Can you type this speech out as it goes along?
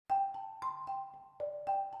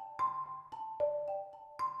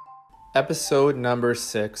Episode number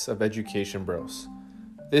 6 of Education Bros.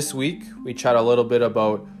 This week, we chat a little bit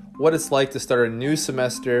about what it's like to start a new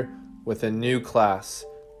semester with a new class.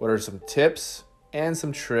 What are some tips and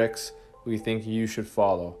some tricks we think you should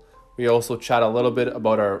follow? We also chat a little bit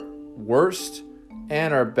about our worst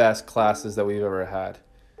and our best classes that we've ever had.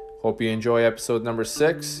 Hope you enjoy episode number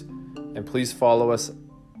 6, and please follow us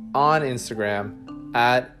on Instagram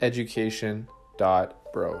at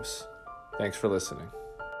education.bros. Thanks for listening.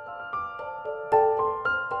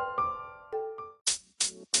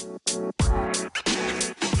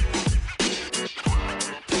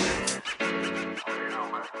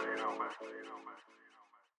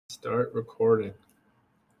 Start recording.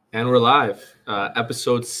 And we're live.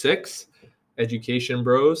 Episode 6, Education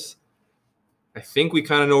Bros. I think we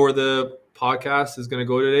kind of know where the podcast is going to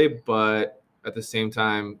go today, but at the same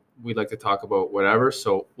time, we'd like to talk about whatever.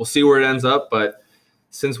 So we'll see where it ends up. But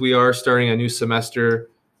since we are starting a new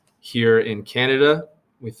semester here in Canada,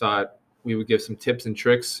 we thought we would give some tips and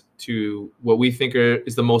tricks to what we think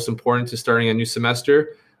is the most important to starting a new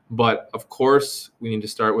semester. But of course, we need to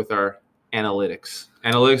start with our analytics.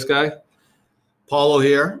 Analytics guy? Paulo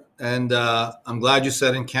here, and I'm glad you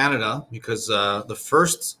said in Canada because the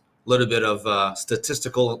first little bit of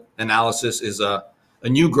statistical analysis is a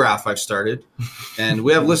new graph I've started, and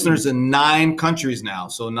we have listeners in 9 countries now,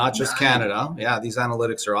 so not just Canada. Yeah, these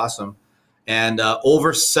analytics are awesome, and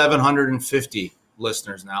over 750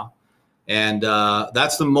 listeners now. And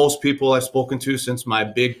that's the most people I've spoken to since my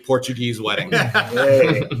big Portuguese wedding.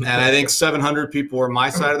 And I think 700 people were my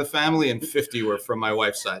side of the family and 50 were from my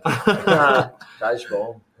wife's side. Taj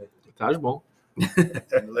bom.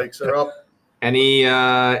 The legs are up.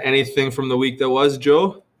 Anything from the week that was,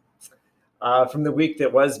 Joe? From the week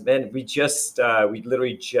that was, Ben, we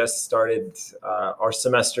literally just started our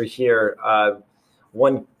semester here.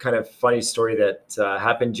 One kind of funny story that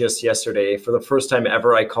happened just yesterday. For the first time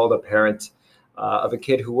ever, I called a parent of a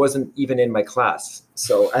kid who wasn't even in my class.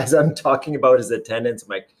 So as I'm talking about his attendance, I'm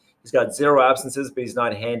like, he's got 0 absences, but he's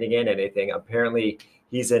not handing in anything. Apparently,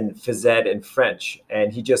 he's in phys ed and French,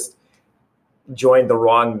 and he just joined the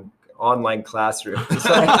wrong online classroom.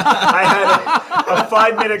 So I had a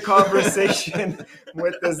 5-minute conversation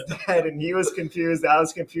with this dad, and he was confused. I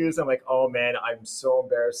was confused. I'm like, oh, man, I'm so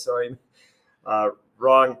embarrassed. Sorry.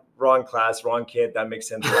 Wrong class, wrong kid. That makes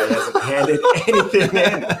sense why he hasn't handed anything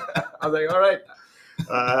in. I was like, all right,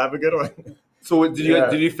 have a good one. So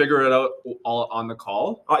did you figure it out all on the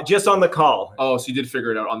call? Just on the call. Oh, so you did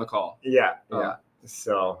figure it out on the call. Yeah.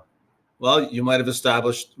 So. Well, you might have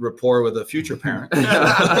established rapport with a future parent.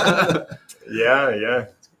 Yeah.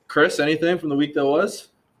 Chris, anything from the week that was?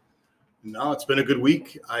 No, it's been a good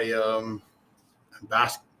week. I'm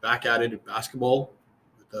back at it at basketball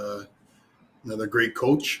with another great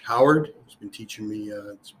coach, Howard. He's been teaching me.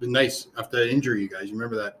 It's been nice after that injury, you guys. You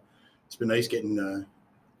remember that? It's been nice getting a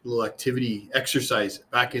little exercise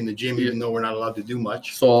back in the gym, even though we're not allowed to do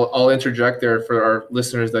much. So I'll interject there for our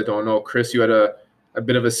listeners that don't know. Chris, you had a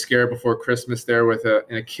bit of a scare before Christmas there with an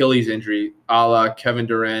Achilles injury, a la Kevin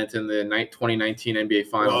Durant in the 2019 NBA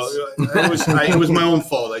Finals. Well, it was my own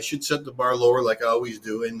fault. I should set the bar lower like I always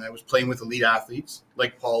do, and I was playing with elite athletes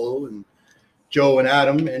like Paulo and Joe and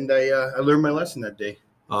Adam, and I learned my lesson that day.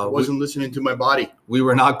 I wasn't listening to my body. We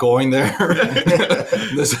were not going there.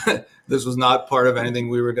 This was not part of anything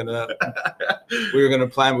we were gonna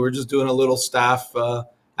plan. We were just doing a little staff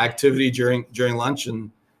activity during lunch, and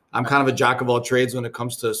I'm kind of a jack of all trades when it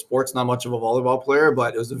comes to sports. Not much of a volleyball player,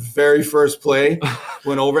 but it was the very first play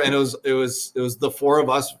went over, and it was the 4 of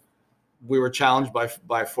us. We were challenged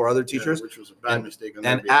by 4 other teachers, which was a bad mistake.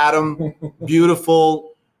 And Adam,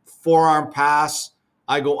 beautiful forearm pass.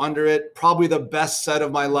 I go under it. Probably the best set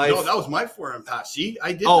of my life. No, that was my forearm pass. See,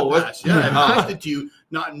 I did the pass. Yeah, I passed it to you,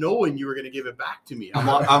 not knowing you were going to give it back to me.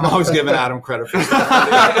 I'm always giving Adam credit for stuff.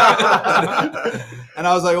 And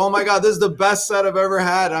I was like, oh my God, this is the best set I've ever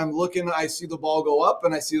had. I'm looking, I see the ball go up,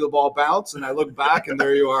 and I see the ball bounce, and I look back, and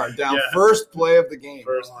there you are, down first play of the game.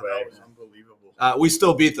 First play. That was unbelievable. We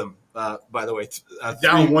still beat them, by the way.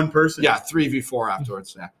 Down 1 person. Yeah, 3v4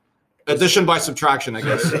 afterwards. Yeah. Addition by subtraction, I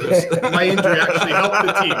guess. My injury actually helped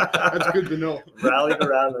the team. That's good to know. Rallied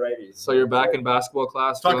around the righties. So you're back in basketball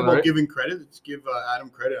class. Talk about giving credit. Let's give Adam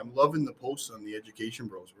credit. I'm loving the posts on the Education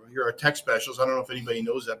Bros, bro. You're our tech specialist. I don't know if anybody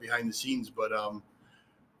knows that behind the scenes, but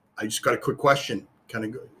I just got a quick question.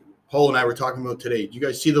 Paul and I were talking about today. Did you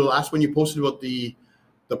guys see the last one you posted about the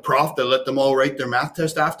prof that let them all write their math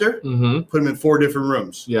test after? Mm-hmm. Put them in 4 different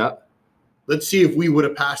rooms. Yeah. Let's see if we would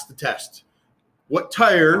have passed the test. What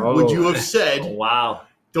tire would you have said? Wow.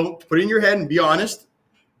 Don't put it in your head and be honest.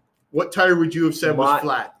 What tire would you have said was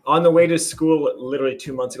flat? On the way to school, literally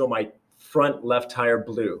 2 months ago, my front left tire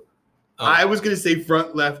blew. I was going to say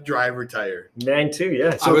front left driver tire. Mine too,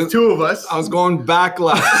 yeah. So it's two of us. I was going back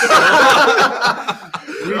left. I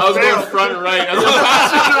was going front right. As a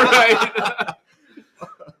passenger right.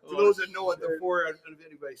 For those that know what the four, I don't know if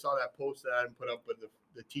anybody saw that post that I put up, but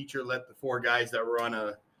the teacher let the four guys that were on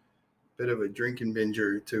a bit of a drinking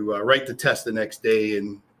binger to write the test the next day.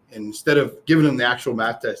 And instead of giving them the actual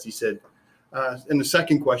math test, he said, and the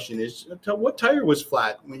second question is, what tire was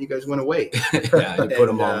flat when you guys went away? Yeah, you put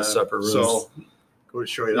them all in separate rooms. So, go to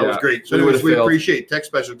show you. That was great. So We anyways, would've we failed. appreciate Tech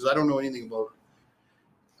Special because I don't know anything about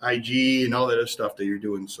IG and all that other stuff that you're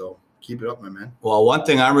doing. So keep it up, my man. Well, one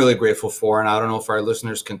thing I'm really grateful for, and I don't know if our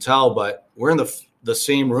listeners can tell, but we're in the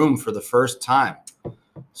same room for the first time.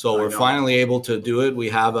 So I we're know. finally able to do it. We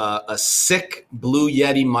have a sick Blue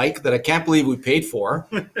Yeti mic that I can't believe we paid for.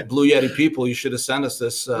 Blue Yeti people, you should have sent us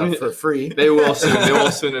this for free. They will soon. They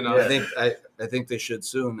will soon enough. I think they should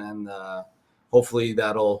soon, and hopefully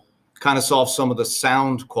that'll kind of solve some of the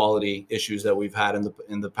sound quality issues that we've had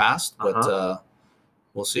in the past. But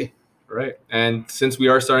we'll see. Right. And since we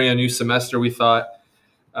are starting a new semester, we thought,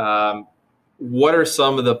 what are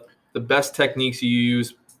some of the best techniques you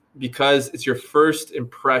use? Because it's your first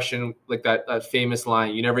impression, like that famous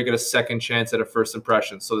line, you never get a second chance at a first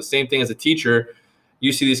impression. So the same thing as a teacher,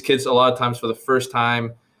 you see these kids a lot of times for the first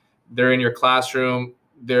time, they're in your classroom,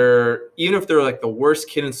 even if they're like the worst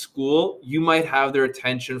kid in school, you might have their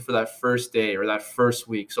attention for that first day or that first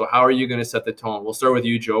week. So how are you going to set the tone? We'll start with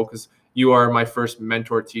you, Joe, because you are my first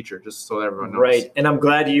mentor teacher, just so everyone knows. Right. And I'm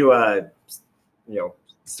glad you,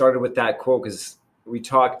 started with that quote because we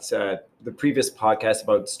talked the previous podcast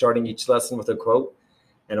about starting each lesson with a quote.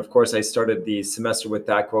 And of course, I started the semester with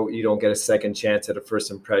that quote, you don't get a second chance at a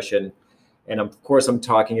first impression. And of course, I'm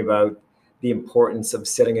talking about the importance of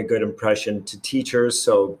setting a good impression to teachers.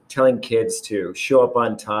 So telling kids to show up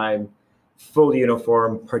on time, full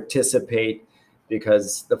uniform, participate,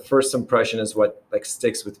 because the first impression is what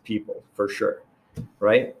sticks with people for sure.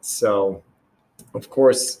 Right. So of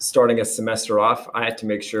course, starting a semester off, I had to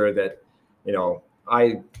make sure that,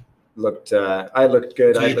 I looked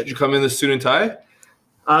good. Did you come in the suit and tie?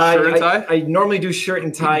 Shirt and I, tie? I normally do shirt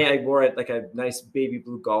and tie. I wore it like a nice baby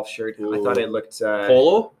blue golf shirt. I thought it looked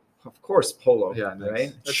Polo? Of course, polo. Yeah, nice.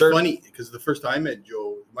 Right. That's Sure. funny because the first time I met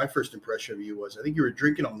Joe, my first impression of you was I think you were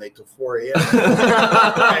drinking all night till 4 a.m.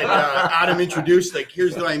 And Adam introduced,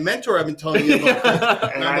 here's my mentor I've been telling you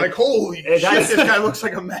about. And I'm like, holy shit, this guy looks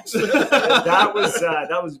like a mess. that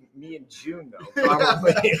was me in June though.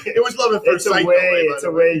 Probably. It was love at first sight. It's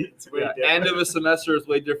a way Yeah, different. end of a semester is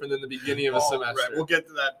way different than the beginning of a semester. Right, we'll get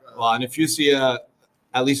to that. Well, and if you see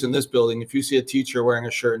at least in this building, if you see a teacher wearing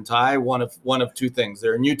a shirt and tie, one of two things: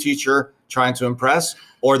 they're a new teacher trying to impress,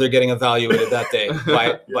 or they're getting evaluated that day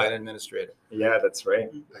by an administrator. Yeah, that's right.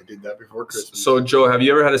 I did that before Christmas. So, Joe, have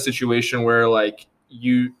you ever had a situation where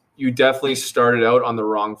you definitely started out on the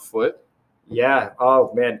wrong foot? Yeah.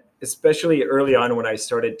 Oh man, especially early on when I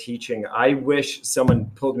started teaching, I wish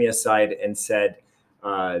someone pulled me aside and said,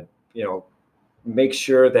 make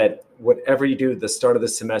sure that whatever you do at the start of the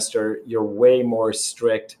semester, you're way more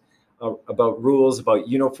strict about rules, about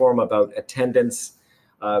uniform, about attendance.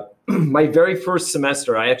 My very first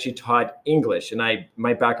semester, I actually taught English, and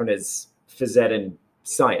my background is phys ed and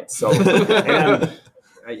science. So and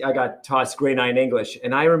I got taught grade 9 English,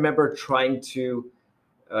 and I remember trying to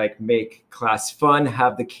make class fun,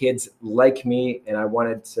 have the kids like me, and I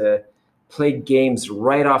wanted to play games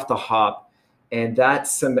right off the hop. And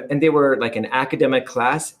they were like an academic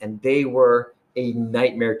class, and they were a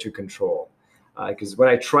nightmare to control. Because when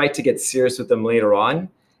I tried to get serious with them later on,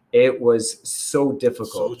 it was so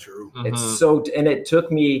difficult. So true. Mhm. And it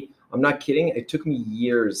took me, I'm not kidding, it took me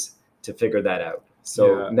years to figure that out.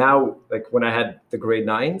 So now, when I had the grade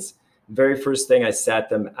 9s, very first thing I sat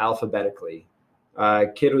them alphabetically.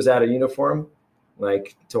 Kid was out of uniform,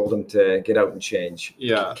 told him to get out and change.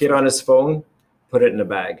 Yeah. Kid on his phone, put it in a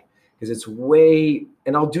bag. Because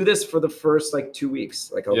and I'll do this for the first 2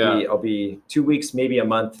 weeks. I'll be 2 weeks, maybe a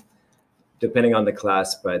month, depending on the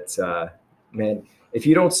class. But man, if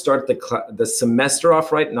you don't start the semester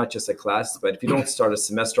off right, not just a class, but if you don't start a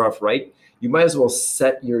semester off right, you might as well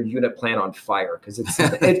set your unit plan on fire because it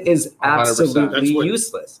is 100%. absolutely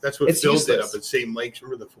useless. That's what It's Phil did useless. up at St. Mike's.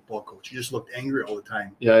 Remember the football coach? He just looked angry all the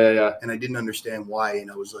time. Yeah. And I didn't understand why. And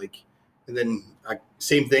I was like, and then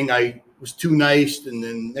same thing. I was too nice. And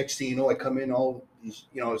then next thing you know, I come in all these,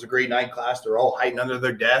 it was a grade 9 class. They're all hiding under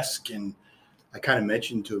their desk. And I kind of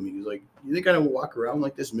mentioned to him, he was like, you think I don't walk around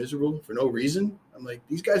like this miserable for no reason? I'm like,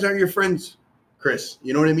 these guys aren't your friends. Chris.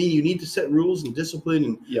 You know what I mean? You need to set rules and discipline,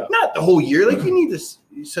 and Yeah. not the whole year. Like you need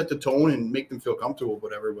to set the tone and make them feel comfortable,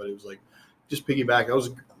 whatever. But it was like just piggyback.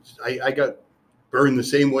 I got burned the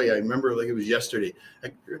same way. I remember like it was yesterday.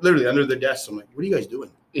 Literally under the desk. I'm like, what are you guys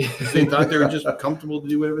doing? They thought they were just comfortable to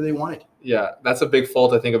do whatever they wanted. Yeah, that's a big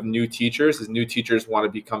fault I think of new teachers. Is new teachers want to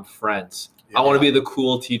become friends. I want to be the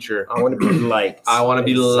cool teacher. I want to be liked. I want to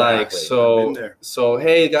be liked. I've been there. So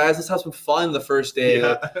hey guys, let's have some fun the first day.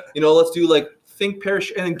 Yeah. Let's do like think,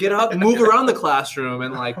 perish, and then get up, move around the classroom,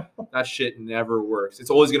 and like that shit never works. It's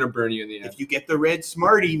always gonna burn you in the end. If you get the red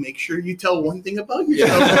Smartie, make sure you tell one thing about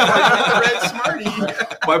yourself. The red Smartie.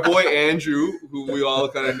 My boy Andrew, who we all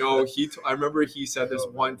kind of know, I remember he said there's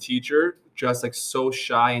one teacher just like so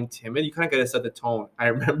shy and timid. You kind of got to set the tone. I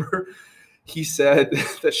remember he said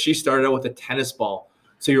that she started out with a tennis ball.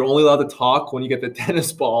 So you're only allowed to talk when you get the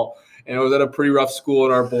tennis ball. And it was at a pretty rough school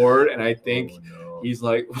on our board. And I think he's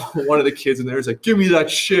like, one of the kids in there is like, give me that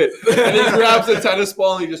shit. And he grabs the tennis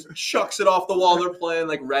ball and he just chucks it off the wall. They're playing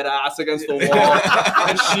like red ass against the wall.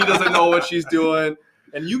 And she doesn't know what she's doing.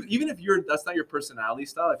 And you, even if that's not your personality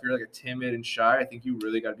style, if you're like a timid and shy, I think you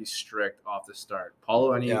really got to be strict off the start.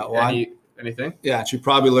 Paulo, anything? Yeah, she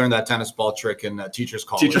probably learned that tennis ball trick in teachers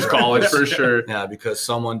college. Teachers college for sure. Yeah, because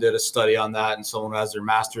someone did a study on that, and someone who has their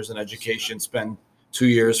master's in education spend 2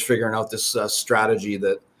 years figuring out this strategy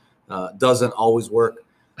that doesn't always work.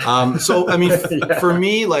 So, I mean, for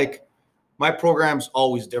me, like my program's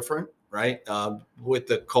always different, right? With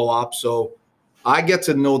the co-op. So I get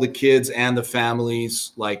to know the kids and the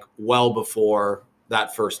families like well before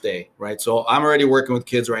that first day, right? So I'm already working with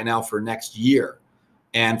kids right now for next year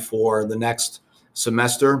and for the next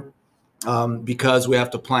semester because we have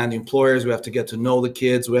to plan the employers, we have to get to know the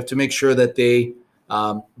kids, we have to make sure that they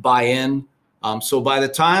buy in. So by the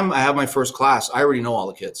time I have my first class, I already know all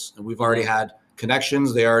the kids, and we've already had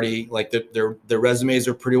connections. They already like their resumes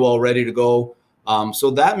are pretty well ready to go.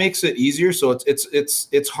 So that makes it easier. So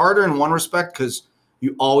it's harder in one respect because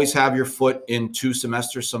you always have your foot in 2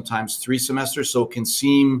 semesters, sometimes 3 semesters. So it can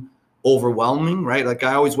seem overwhelming, right? Like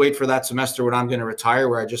I always wait for that semester when I'm going to retire,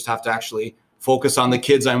 where I just have to actually focus on the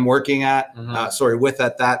kids I'm working with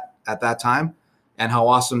at that time, and how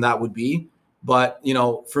awesome that would be. But,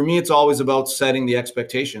 for me, it's always about setting the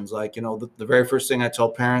expectations. Like, the very first thing I tell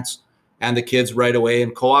parents and the kids right away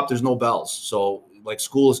in co-op, there's no bells. So like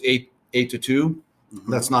school is 8 to 2.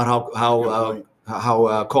 Mm-hmm. That's not how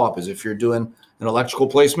co-op is. If you're doing an electrical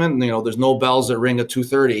placement, there's no bells that ring at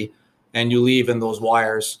 2:30 and you leave and those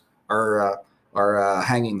wires are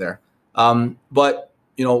hanging there. But,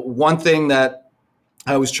 one thing that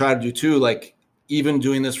I always try to do too, like, even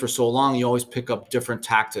doing this for so long, you always pick up different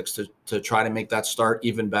tactics to try to make that start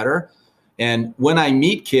even better. And when I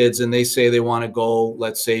meet kids and they say they want to go,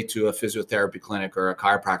 let's say, to a physiotherapy clinic or a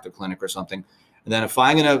chiropractic clinic or something, and then if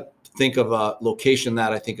I'm going to think of a location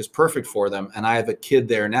that I think is perfect for them, and I have a kid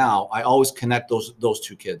there now, I always connect those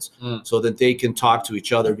 2 kids so that they can talk to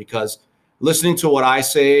each other, because listening to what I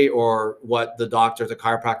say or what the doctor at the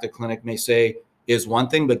chiropractic clinic may say is one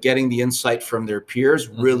thing, but getting the insight from their peers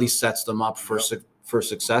really sets them up for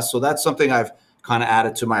success. So that's something I've kind of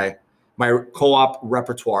added to my co-op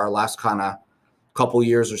repertoire last kind of couple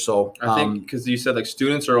years or so. I think because you said like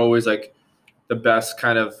students are always like the best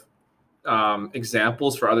kind of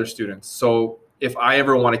examples for other students. So if I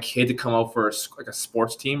ever want a kid to come out for a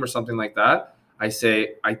sports team or something like that, I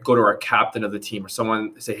go to our captain of the team or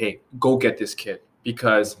someone, say, hey, go get this kid,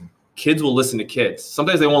 because kids will listen to kids.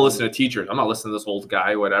 Sometimes they won't listen to teachers. I'm not listening to this old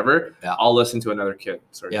guy, whatever. Yeah. I'll listen to another kid.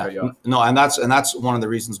 Sorry, to cut you off. No, and that's one of the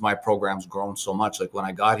reasons my program's grown so much. Like when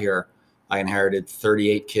I got here, I inherited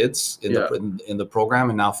 38 kids in the program,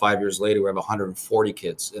 and now 5 years later, we have 140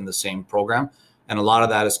 kids in the same program. And a lot of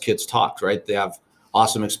that is kids talked, right? They have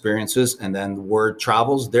awesome experiences, and then the word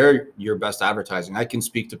travels. They're your best advertising. I can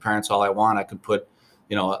speak to parents all I want. I can put,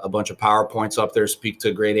 a bunch of PowerPoints up there, speak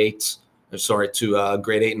to grade 8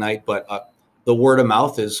 night, but the word of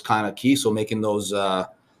mouth is kind of key. So making those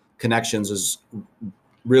connections is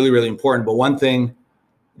really, really important. But one thing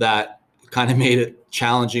that kind of made it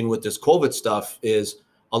challenging with this COVID stuff is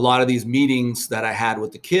a lot of these meetings that I had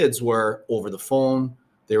with the kids were over the phone,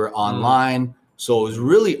 they were online. So it was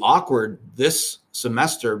really awkward this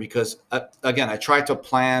semester because, again, I tried to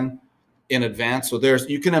plan in advance. So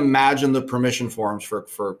you can imagine the permission forms for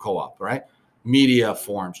co-op, right? Media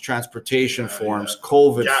forms, transportation forms,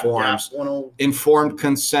 COVID forms, informed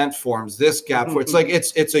consent forms, this gap. It's like,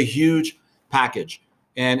 it's a huge package.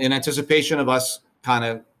 And in anticipation of us kind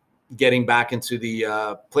of getting back into the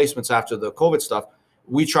placements after the COVID stuff,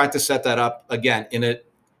 we tried to set that up again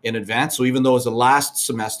in advance. So even though it's the last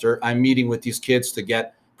semester, I'm meeting with these kids to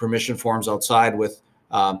get permission forms outside with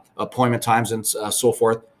appointment times and so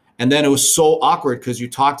forth. And then it was so awkward because you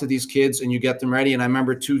talk to these kids and you get them ready. And I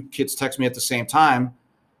remember 2 kids text me at the same time.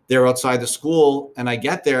 They're outside the school and I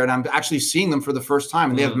get there and I'm actually seeing them for the first time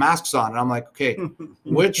and they have masks on. And I'm like, okay,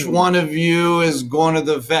 which one of you is going to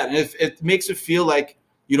the vet? And it makes it feel like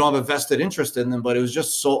you don't have a vested interest in them, but it was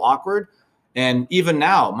just so awkward. And even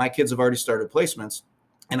now, my kids have already started placements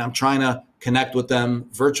and I'm trying to connect with them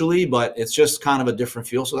virtually, but it's just kind of a different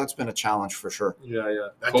feel. So that's been a challenge for sure. Yeah.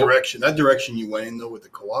 That direction you went in though with the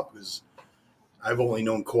co-op was, I've only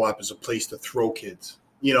known co-op as a place to throw kids,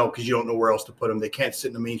 because you don't know where else to put them. They can't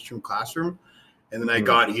sit in a mainstream classroom. And then I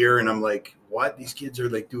got here and I'm like, what? These kids are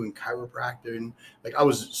like doing chiropractor. And like, I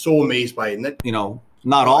was so amazed by it. And that,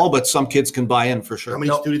 not all, but some kids can buy in for sure. how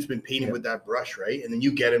many students been painting with that brush, right? And then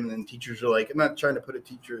you get them and then teachers are like, I'm not trying to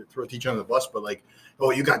throw a teacher on the bus, but like, oh,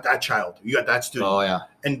 you got that child, you got that student. Oh yeah.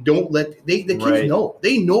 And don't let the kids know.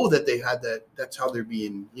 They know that they had that. That's how they're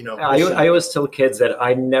being, I always tell kids that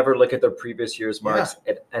I never look at their previous year's marks.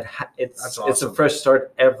 It's a fresh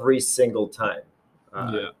start every single time.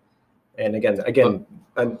 And again,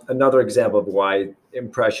 another example of why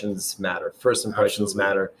impressions matter. First impressions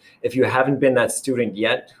matter. If you haven't been that student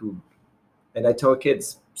yet and I tell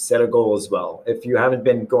kids, set a goal as well. If you haven't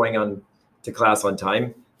been going on to class on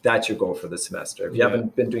time, that's your goal for the semester. If you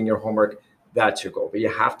haven't been doing your homework, that's your goal. But you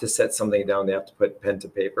have to set something down. They have to put pen to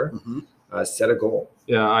paper, set a goal.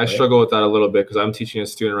 Yeah, I struggle with that a little bit because I'm teaching a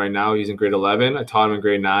student right now. He's in grade 11. I taught him in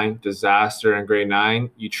grade 9. Disaster in grade 9.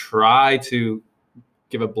 You try to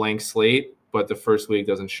give a blank slate, but the first week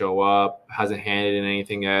doesn't show up, hasn't handed in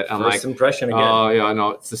anything yet. I'm First impression again. Oh, yeah, no,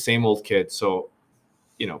 it's the same old kid. So,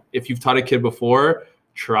 if you've taught a kid before,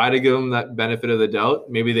 try to give them that benefit of the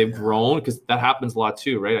doubt. Maybe they've grown because that happens a lot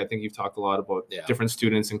too, right? I think you've talked a lot about different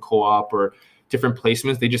students in co-op or different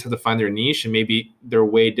placements. They just have to find their niche and maybe they're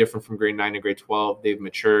way different from grade 9 to grade 12. They've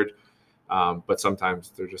matured, but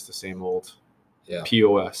sometimes they're just the same old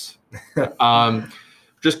POS.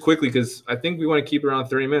 Just quickly, because I think we want to keep it around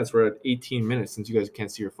 30 minutes. We're at 18 minutes since you guys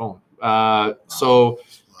can't see your phone. So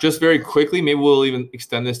just very quickly, maybe we'll even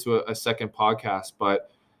extend this to a second podcast, but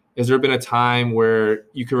has there been a time where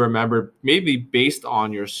you can remember maybe based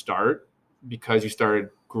on your start, because you started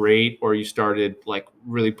great or you started like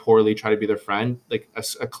really poorly, try to be their friend, like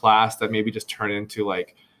a class that maybe just turned into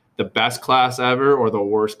like the best class ever or the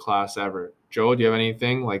worst class ever? Joe, do you have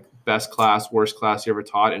anything like best class, worst class you ever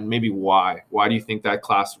taught, and maybe why? Why do you think that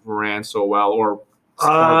class ran so well? Or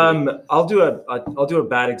I'll do a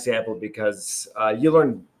bad example because you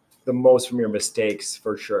learn the most from your mistakes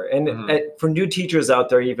for sure. And for new teachers out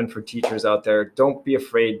there, even for teachers out there, don't be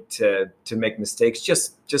afraid to make mistakes.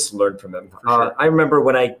 Just learn from them. Sure. I remember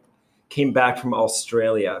when I came back from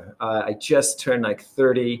Australia, I just turned like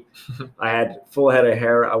 30. I had full head of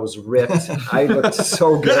hair. I was ripped. I looked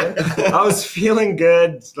so good. I was feeling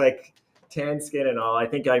good, like tan skin and all. I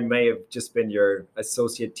think I may have just been your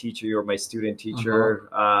associate teacher. You were my student teacher.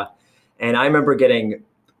 And I remember getting,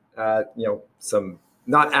 some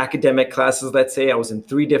not academic classes, let's say. I was in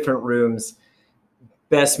 3 different rooms,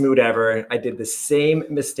 best mood ever. I did the same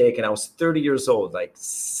mistake and I was 30 years old, like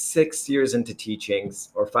 6 years into teaching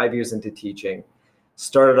or 5 years into teaching.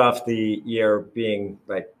 Started off the year being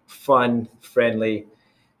like fun, friendly,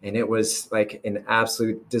 and it was like an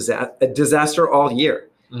absolute disaster all year.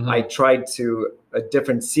 I tried a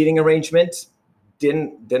different seating arrangement,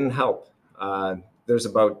 didn't help. There's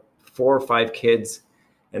about 4 or 5 kids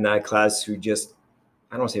in that class who just,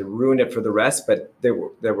 I don't want to say ruined it for the rest, but they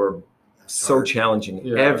were so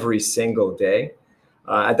challenging every single day.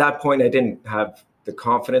 At that point, I didn't have the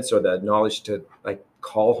confidence or the knowledge to like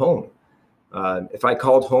call home. If I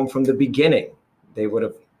called home from the beginning, they would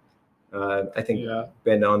have, I think,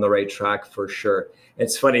 been on the right track for sure.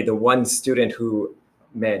 It's funny, the one student who,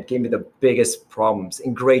 gave me the biggest problems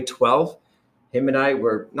in grade 12, him and I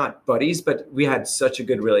were not buddies, but we had such a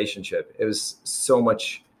good relationship. It was so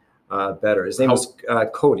much better. His name was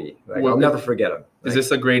Cody. I'll never forget him. Is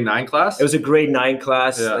this a grade 9 class? It was a grade 9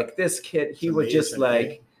 class. Like this kid, he would just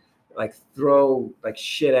like throw like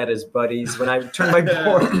shit at his buddies. When I turned my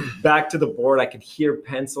board back to the board, I could hear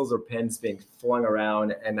pencils or pens being flung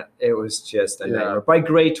around, and it was just a nightmare. By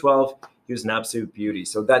grade 12, he was an absolute beauty.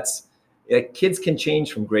 So that's kids can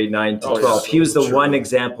change from grade 9 to 12. He was the one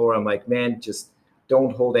example where I'm like, just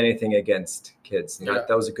don't hold anything against kids.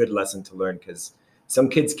 That was a good lesson to learn because some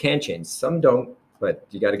kids can change, some don't, but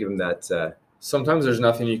you got to give them that. Sometimes there's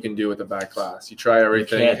nothing you can do with a bad class. You try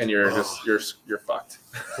everything and you're fucked.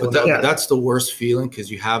 But that's the worst feeling because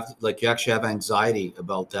you actually have anxiety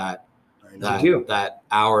about that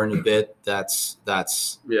hour and a bit. That's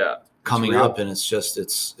coming up, and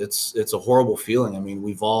it's a horrible feeling. I mean,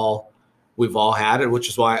 we've all had it, which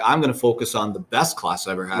is why I'm going to focus on the best class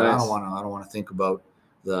I ever had. Nice. I don't want to think about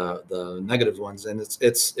the negative ones. And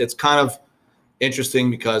it's kind of interesting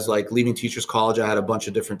because, like, leaving teachers college, I had a bunch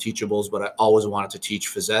of different teachables, but I always wanted to teach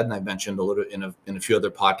phys ed. And I mentioned a little in a few other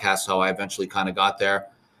podcasts how I eventually kind of got there.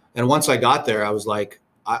 And once I got there, I was like,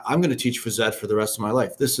 I'm going to teach phys ed for the rest of my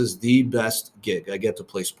life. This is the best gig. I get to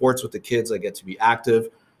play sports with the kids. I get to be active.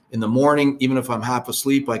 In the morning, even if I'm half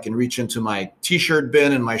asleep, I can reach into my t-shirt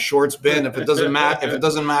bin and my shorts bin. If it doesn't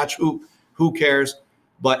match, who cares?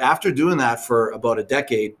 But after doing that for about a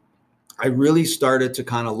decade, I really started to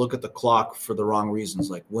kind of look at the clock for the wrong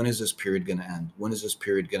reasons. Like, when is this period going to end? When is this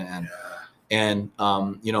period going to end? Yeah. And,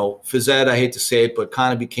 phys ed, I hate to say it, but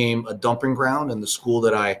kind of became a dumping ground. And the school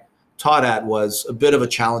that I taught at was a bit of a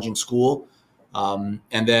challenging school. And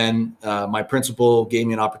then my principal gave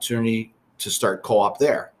me an opportunity to start co-op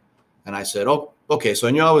there. And I said, oh, okay. So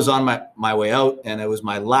I knew I was on my way out, and it was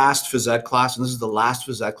my last phys ed class. And this is the last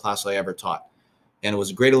phys ed class I ever taught. And it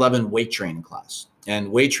was a grade 11 weight training class.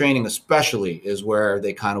 And weight training especially is where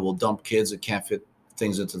they kind of will dump kids that can't fit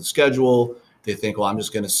things into the schedule. They think, well, I'm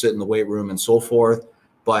just going to sit in the weight room and so forth.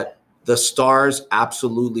 But the stars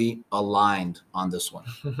absolutely aligned on this one.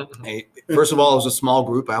 First of all, it was a small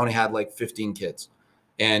group. I only had like 15 kids.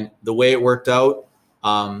 And the way it worked out,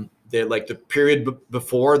 the period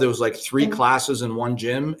before, there was like 3 classes in one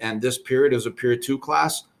gym. And this period, it was a period 2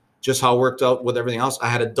 class. Just how it worked out with everything else, I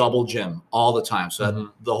had a double gym all the time. So I had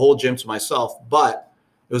the whole gym to myself. But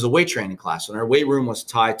it was a weight training class. And our weight room was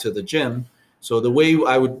tied to the gym. So the way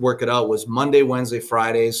I would work it out was Monday, Wednesday,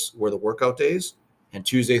 Fridays were the workout days. And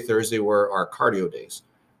Tuesday, Thursday were our cardio days.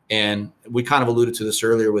 And we kind of alluded to this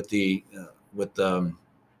earlier with the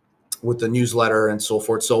newsletter and so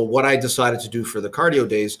forth. So what I decided to do for the cardio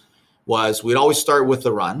days was we'd always start with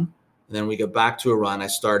the run. And then we get back to a run. I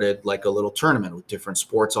started like a little tournament with different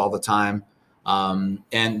sports all the time.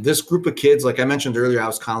 And this group of kids, like I mentioned earlier, I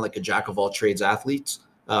was kind of like a jack of all trades athletes.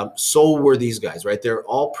 So were these guys, right? They're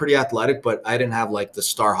all pretty athletic, but I didn't have like the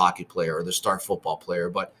star hockey player or the star football player,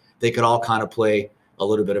 but they could all kind of play a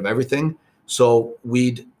little bit of everything. So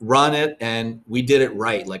we'd run it, and we did it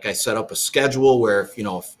right. Like, I set up a schedule where,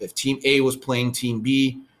 if team A was playing team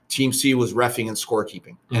B, team C was reffing and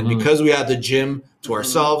scorekeeping. And because we had the gym to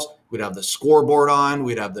ourselves, we'd have the scoreboard on,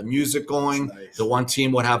 we'd have the music going. Nice. The one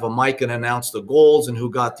team would have a mic and announce the goals and who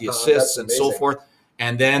got the assists and so forth.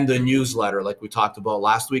 And then the newsletter, like we talked about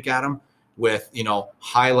last week, Adam, with,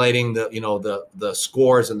 highlighting the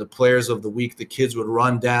scores and the players of the week. The kids would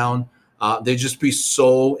run down. They'd just be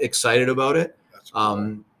so excited about it.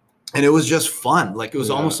 Cool. And it was just fun. Like, it was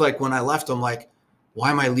almost like when I left, I'm like, why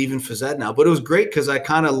am I leaving phys ed now? But it was great because I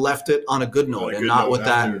kind of left it on a good note, and not with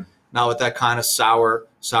that kind of sour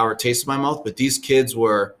taste in my mouth. But these kids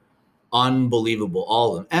were unbelievable,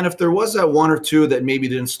 all of them. And if there was that one or two that maybe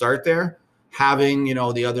didn't start there, having,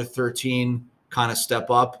 the other 13 kind of step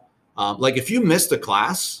up. Like, if you missed a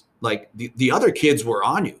class, like the other kids were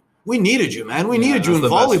on you. We needed you, man. We needed you in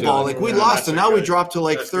volleyball. Like, we lost, and now we dropped to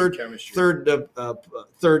like third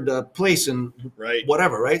place in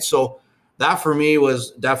whatever, right? So that for me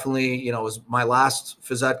was definitely, it was my last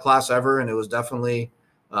phys ed class ever, and it was definitely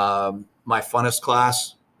my funnest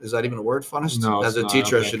class. Is that even a word, funnest? No. As a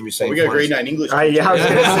teacher, I shouldn't be saying. We got funnest. grade 9 English. I was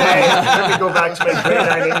going to say, let me go back to my grade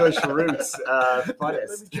 9 English roots.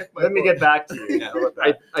 Funnest. Let me get back to you.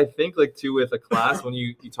 Yeah. I think, like, too, with a class, when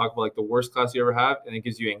you talk about like the worst class you ever have, and it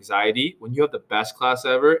gives you anxiety. When you have the best class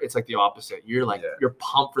ever, it's like the opposite. You're like, you're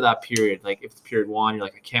pumped for that period. Like, if it's period 1, you're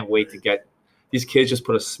like, I can't wait to get these kids. Just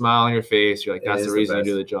put a smile on your face. You're like, that's the reason you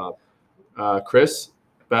do the job. Chris,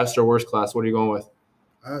 best or worst class? What are you going with?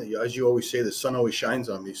 As you always say, the sun always shines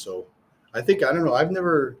on me. So I think, I don't know, I've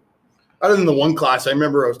never, other than the one class, I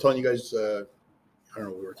remember I was telling you guys, I don't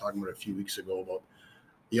know, we were talking about it a few weeks ago about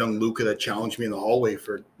young Luca that challenged me in the hallway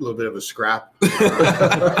for a little bit of a scrap.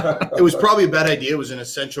 It was probably a bad idea. It was an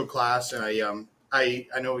essential class. And I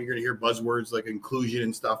know you're going to hear buzzwords like inclusion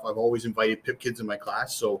and stuff. I've always invited PIP kids in my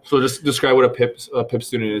class. So just describe what a PIP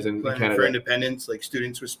student is in Canada. For independence, like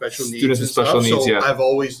students with special needs. Students with special needs, so I've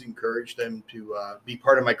always encouraged them to be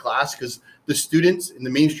part of my class, because the students in the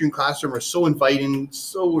mainstream classroom are so inviting,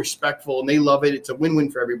 so respectful, and they love it. It's a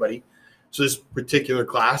win-win for everybody. So this particular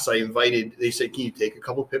class, they said, can you take a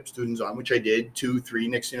couple PIP students on, which I did, 2, 3,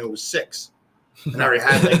 next thing it was 6. And I already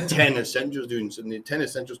had like 10 essential students, and the 10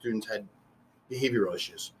 essential students had behavioral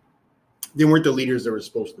issues. They weren't the leaders they were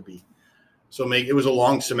supposed to be. So it was a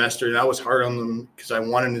long semester, and I was hard on them because I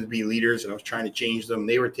wanted them to be leaders, and I was trying to change them.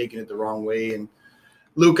 They were taking it the wrong way. And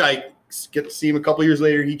Luke, I get to see him a couple of years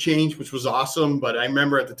later. He changed, which was awesome. But I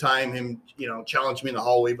remember at the time him, challenged me in the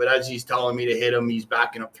hallway. But as he's telling me to hit him, he's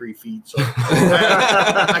backing up 3 feet. So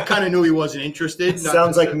I kind of knew he wasn't interested.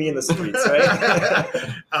 Sounds like me in the streets,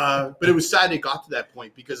 right? But it was sad it got to that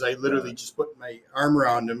point because I literally just put my arm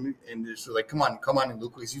around him and just like, come on. And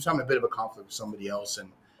Luke, he was having a bit of a conflict with somebody else. And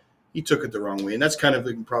he took it the wrong way. And that's kind of,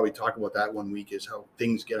 we can probably talk about that one week, is how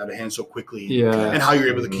things get out of hand so quickly. And how you're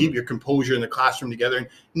able to keep your composure in the classroom together and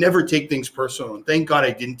never take things personal. And thank God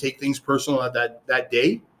I didn't take things personal at that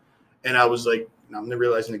day. And I was like, I'm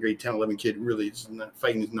realizing the grade 10, 11 kid really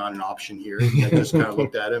fighting is not an option here. And I just kind of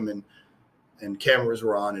looked at him and cameras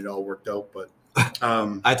were on. It all worked out. But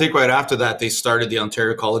I think right after that, they started the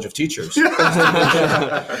Ontario College of Teachers.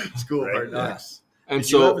 School of Hard Knocks. And Did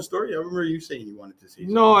so, you have a story? I remember you saying you wanted to see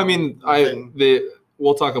something. No, I mean,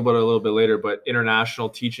 we'll talk about it a little bit later, but international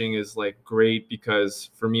teaching is like great because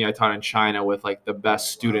for me, I taught in China with like the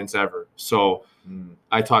best students ever. So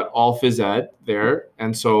I taught all phys ed there.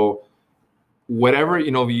 And so whatever,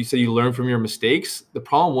 you say you learn from your mistakes. The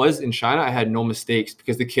problem was in China, I had no mistakes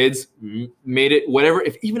because the kids made it whatever.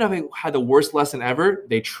 Even if I had the worst lesson ever,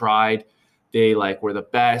 they tried, they like were the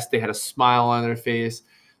best. They had a smile on their face.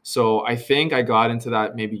 So I think I got into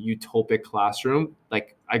that maybe utopic classroom.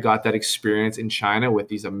 Like I got that experience in China with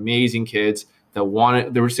these amazing kids that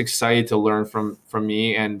they were just excited to learn from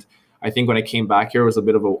me. And I think when I came back here, it was a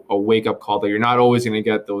bit of a wake up call that you're not always going to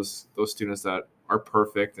get those students that are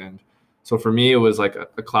perfect. And so for me, it was like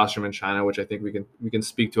a classroom in China, which I think we can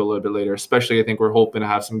speak to a little bit later. Especially, I think we're hoping to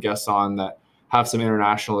have some guests on that have some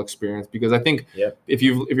international experience, because I think if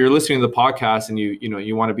you're listening to the podcast and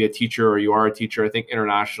you want to be a teacher or you are a teacher, I think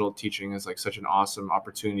international teaching is like such an awesome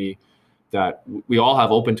opportunity that we all have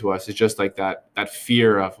open to us. It's just like that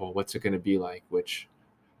fear of, well, what's it going to be like, which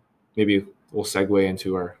maybe we'll segue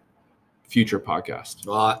into our future podcast.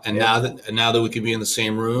 Now that we can be in the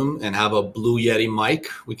same room and have a Blue Yeti mic,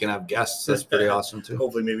 we can have guests. That's pretty awesome too.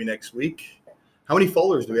 Hopefully maybe next week. How many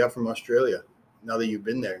followers do we have from Australia now that you've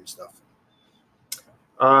been there and stuff?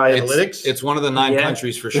 Analytics. It's one of the 9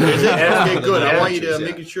 countries for sure. Okay, good. I want you to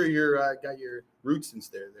making sure you're got your roots and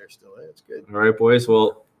there still. That's good. All right, boys.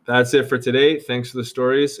 Well, that's it for today. Thanks for the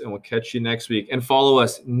stories, and we'll catch you next week. And follow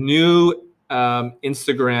us. New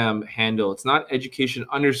Instagram handle. It's not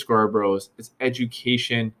education_bros. It's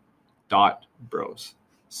education.bros.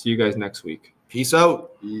 See you guys next week. Peace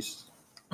out. Peace.